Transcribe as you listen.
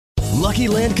Lucky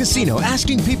Land Casino,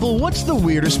 asking people, what's the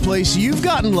weirdest place you've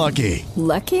gotten lucky?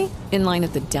 Lucky? In line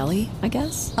at the deli, I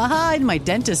guess? Aha, in my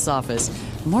dentist's office.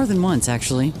 More than once,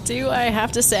 actually. Do I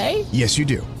have to say? Yes, you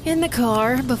do. In the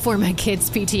car before my kids'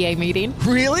 PTA meeting.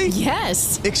 Really?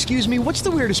 Yes. Excuse me, what's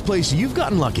the weirdest place you've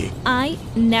gotten lucky? I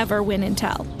never win and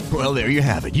tell. Well, there you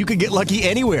have it. You can get lucky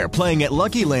anywhere, playing at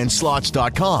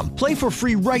LuckyLandSlots.com. Play for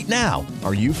free right now.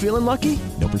 Are you feeling lucky?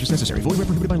 No purchase necessary. Void where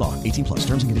prohibited by law. 18 plus.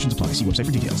 Terms and conditions apply. See website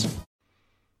for details.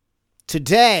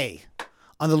 Today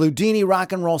on the Ludini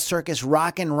Rock and Roll Circus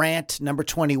Rockin Rant number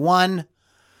 21,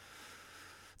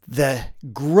 the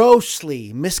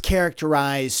grossly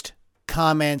mischaracterized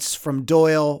comments from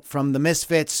Doyle from the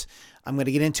Misfits. I'm going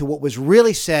to get into what was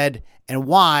really said and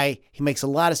why he makes a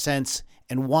lot of sense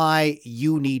and why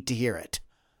you need to hear it.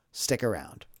 Stick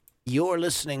around. You're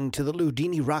listening to the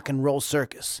Ludini Rock and Roll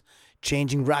Circus,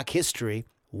 changing rock history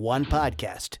one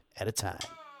podcast at a time.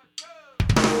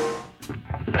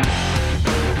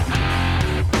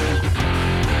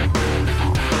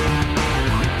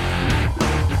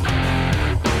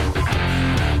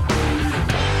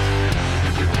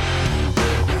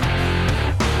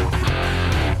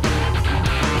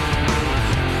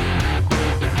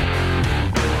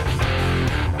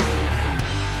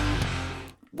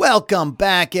 Welcome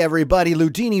back, everybody.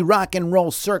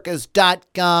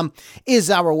 LudiniRockandRollCircus.com is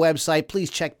our website. Please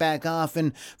check back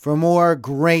often for more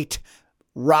great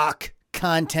rock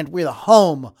content. We're the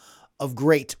home of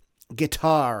great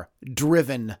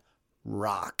guitar-driven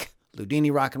rock.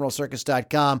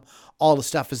 LudiniRockandRollCircus.com. All the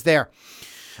stuff is there.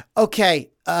 Okay,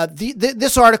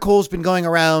 this article's been going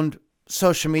around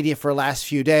social media for the last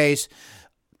few days.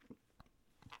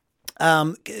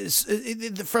 From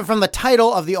the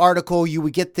title of the article, you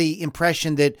would get the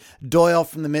impression that Doyle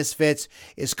from the Misfits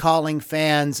is calling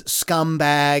fans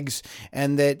scumbags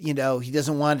and that, you know, he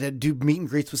doesn't want to do meet and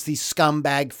greets with these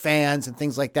scumbag fans and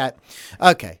things like that.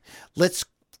 Okay, let's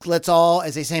all,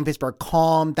 as they say in Pittsburgh,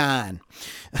 calm down.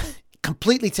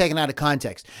 Completely taken out of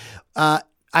context.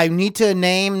 I need to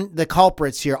name the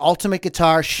culprits here. Ultimate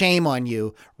Guitar, shame on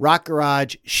you. Rock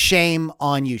Garage, shame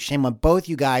on you. Shame on both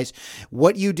you guys.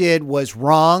 What you did was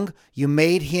wrong. You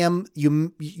made him,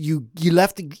 you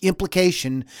left the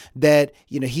implication that,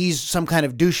 you know, he's some kind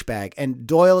of douchebag, and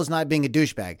Doyle is not being a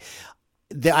douchebag.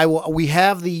 We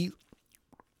have the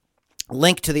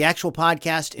link to the actual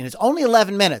podcast, and it's only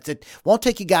 11 minutes. It won't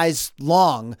take you guys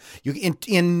long.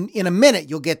 In a minute,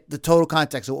 you'll get the total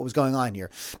context of what was going on here.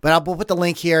 But we'll put the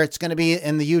link here. It's going to be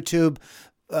in the YouTube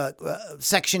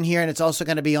section here, and it's also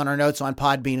going to be on our notes on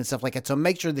Podbean and stuff like that. So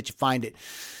make sure that you find it.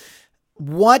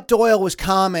 What Doyle was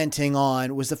commenting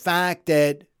on was the fact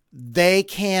that they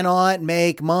cannot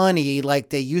make money like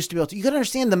they used to be able to. You got to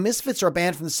understand, the Misfits are a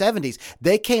band from the 70s.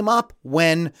 They came up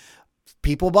when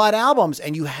people bought albums,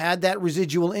 and you had that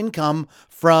residual income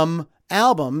from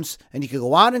albums, and you could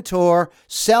go out and tour,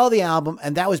 sell the album,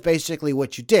 and that was basically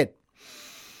what you did.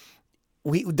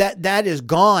 That is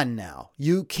gone now.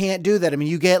 You can't do that. I mean,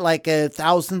 you get like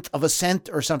 1/1000th of a cent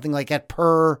or something like that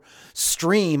per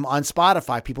stream on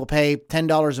Spotify. People pay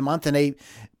 $10 a month, and they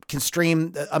can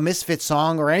stream a Misfits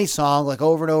song or any song like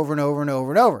over and over and over and over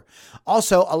and over.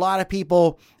 Also, a lot of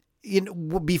people,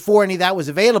 before any of that was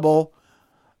available,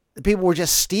 people were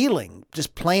just stealing,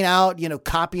 just plain out,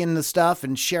 copying the stuff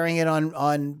and sharing it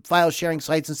on file sharing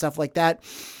sites and stuff like that.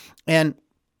 And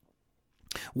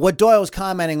what Doyle was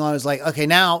commenting on was like, okay,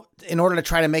 now in order to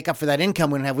try to make up for that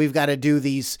income we've got to do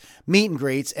these meet and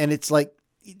greets. And it's like,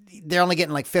 they're only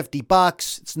getting like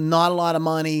 $50. It's not a lot of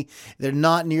money. They're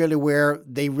not nearly where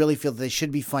they really feel that they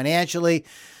should be financially.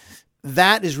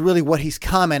 That is really what he's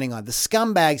commenting on. The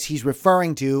scumbags he's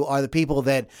referring to are the people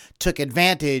that took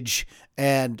advantage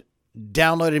and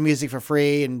downloaded music for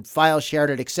free and file shared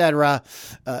it, etc.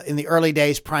 In the early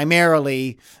days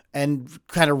primarily, and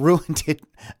kind of ruined it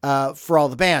for all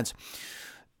the bands.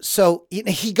 So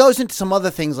he goes into some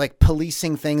other things like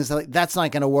policing things. That's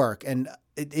not going to work. And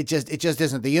it just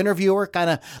isn't. The interviewer kind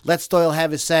of lets Doyle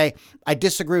have his say. I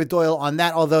disagree with Doyle on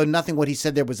that, although nothing what he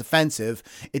said there was offensive.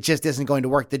 It just isn't going to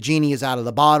work. The genie is out of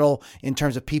the bottle in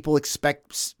terms of people expect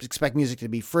music to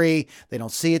be free. They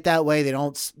don't see it that way. They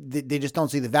just don't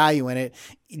see the value in it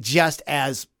just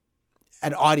as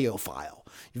an audio file.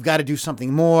 You've got to do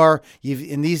something more.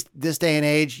 In this day and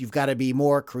age, you've got to be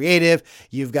more creative.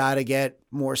 You've got to get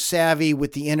more savvy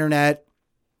with the internet.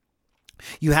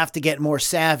 You have to get more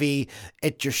savvy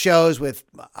at your shows with,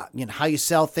 how you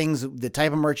sell things, the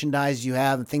type of merchandise you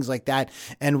have and things like that.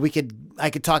 And I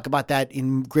could talk about that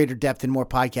in greater depth in more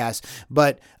podcasts.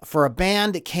 But for a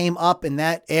band that came up in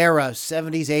that era,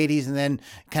 70s, 80s, and then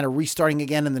kind of restarting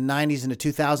again in the 90s and the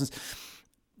 2000s,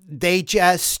 they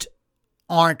just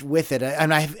aren't with it.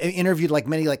 And I've interviewed like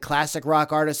many like classic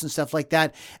rock artists and stuff like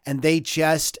that, and they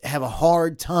just have a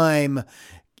hard time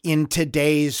in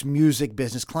today's music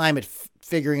business climate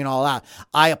figuring it all out.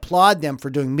 I applaud them for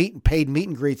doing paid meet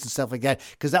and greets and stuff like that,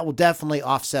 because that will definitely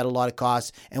offset a lot of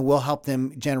costs and will help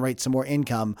them generate some more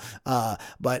income.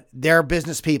 But their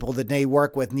business people that they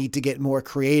work with need to get more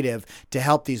creative to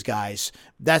help these guys.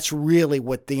 That's really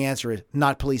what the answer is,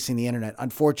 not policing the internet.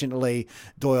 Unfortunately,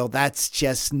 Doyle, that's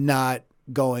just not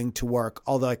going to work,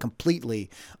 although I completely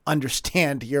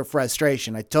understand your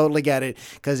frustration. I totally get it,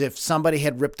 because if somebody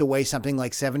had ripped away something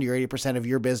like 70 or 80% of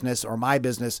your business or my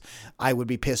business, I would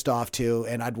be pissed off too,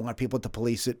 and I'd want people to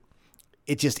police it.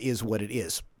 It just is what it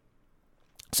is.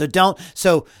 So don't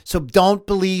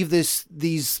believe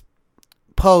these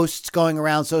posts going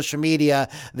around social media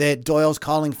that Doyle's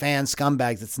calling fans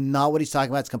scumbags. That's not what he's talking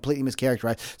about. It's completely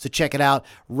mischaracterized. So check it out.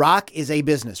 Rock is a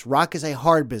business. Rock is a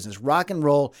hard business. Rock and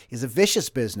roll is a vicious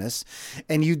business,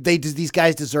 and these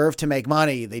guys deserve to make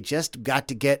money. They just got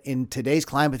to get, in today's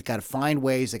climate, they got to find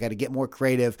ways. They got to get more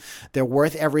creative. They're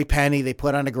worth every penny. They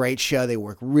put on a great show. They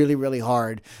work really, really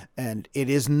hard, and it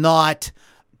is not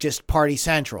just party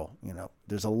central.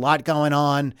 There's a lot going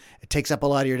on. It takes up a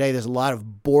lot of your day. There's a lot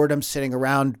of boredom sitting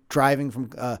around driving from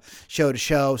show to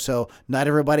show. So not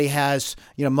everybody has,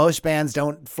 most bands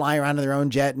don't fly around in their own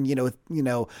jet and,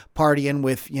 partying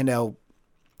with,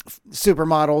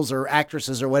 supermodels or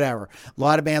actresses or whatever. A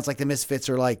lot of bands like the Misfits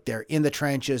are like, they're in the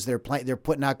trenches. They're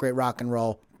putting out great rock and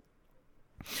roll,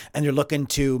 and they're looking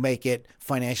to make it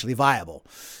financially viable.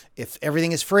 If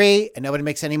everything is free and nobody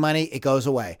makes any money, it goes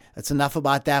away. That's enough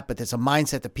about that, but there's a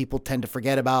mindset that people tend to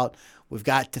forget about. We've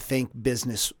got to think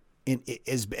business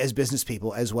as business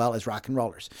people as well as rock and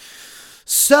rollers.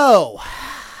 So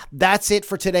that's it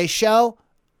for today's show.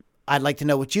 I'd like to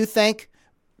know what you think.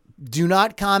 Do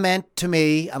not comment to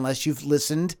me unless you've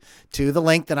listened to the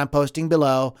link that I'm posting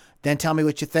below. Then tell me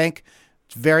what you think.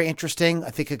 It's very interesting. I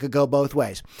think it could go both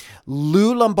ways.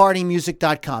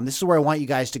 LouLombardiMusic.com. This is where I want you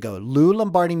guys to go.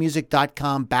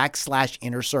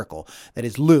 LouLombardiMusic.com/inner circle. That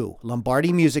is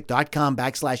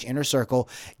LouLombardiMusic.com/inner circle.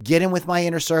 Get in with my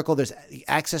inner circle. There's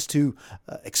access to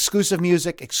exclusive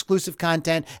music, exclusive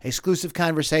content, exclusive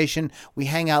conversation. We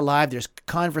hang out live. There's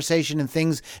conversation and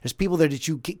things. There's people there that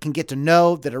you can get to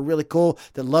know that are really cool,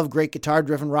 that love great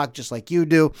guitar-driven rock just like you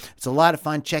do. It's a lot of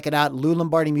fun. Check it out.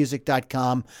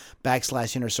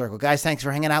 LouLombardiMusic.com/inner circle. Guys, thanks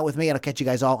for hanging out with me, and I'll catch you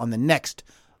guys all on the next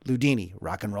Ludini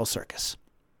Rock and Roll Circus.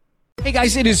 Hey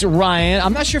guys, it is Ryan.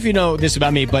 I'm not sure if you know this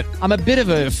about me, but I'm a bit of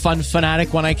a fun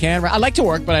fanatic when I can. I like to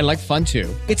work, but I like fun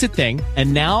too. It's a thing.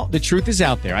 And now the truth is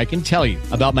out there. I can tell you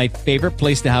about my favorite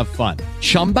place to have fun.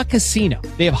 Chumba Casino.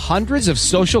 They have hundreds of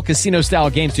social casino style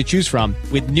games to choose from,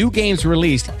 with new games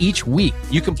released each week.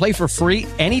 You can play for free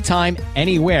anytime,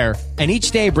 anywhere, and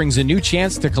each day brings a new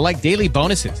chance to collect daily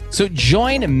bonuses. So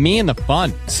join me in the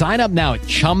fun. Sign up now at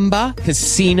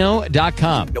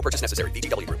ChumbaCasino.com. No purchase necessary.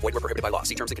 VGW Group. Void where prohibited by law.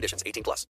 See terms and conditions. 18+.